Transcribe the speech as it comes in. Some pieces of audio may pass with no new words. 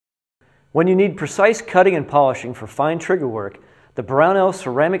When you need precise cutting and polishing for fine trigger work, the Brownells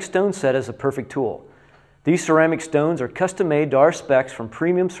ceramic stone set is a perfect tool. These ceramic stones are custom made to our specs from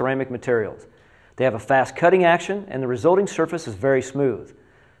premium ceramic materials. They have a fast cutting action and the resulting surface is very smooth.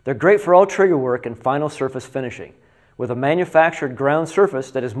 They're great for all trigger work and final surface finishing. With a manufactured ground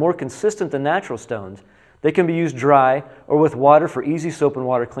surface that is more consistent than natural stones, they can be used dry or with water for easy soap and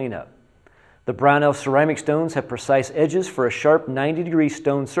water cleanup. The Brownells ceramic stones have precise edges for a sharp 90-degree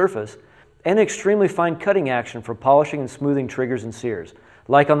stone surface and an extremely fine cutting action for polishing and smoothing triggers and sears,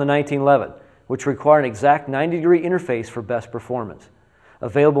 like on the 1911, which require an exact 90-degree interface for best performance.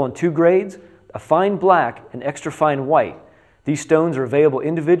 Available in 2 grades, a fine black and extra fine white, these stones are available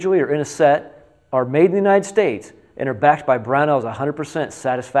individually or in a set, are made in the United States, and are backed by Brownells' 100%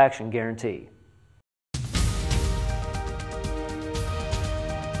 satisfaction guarantee.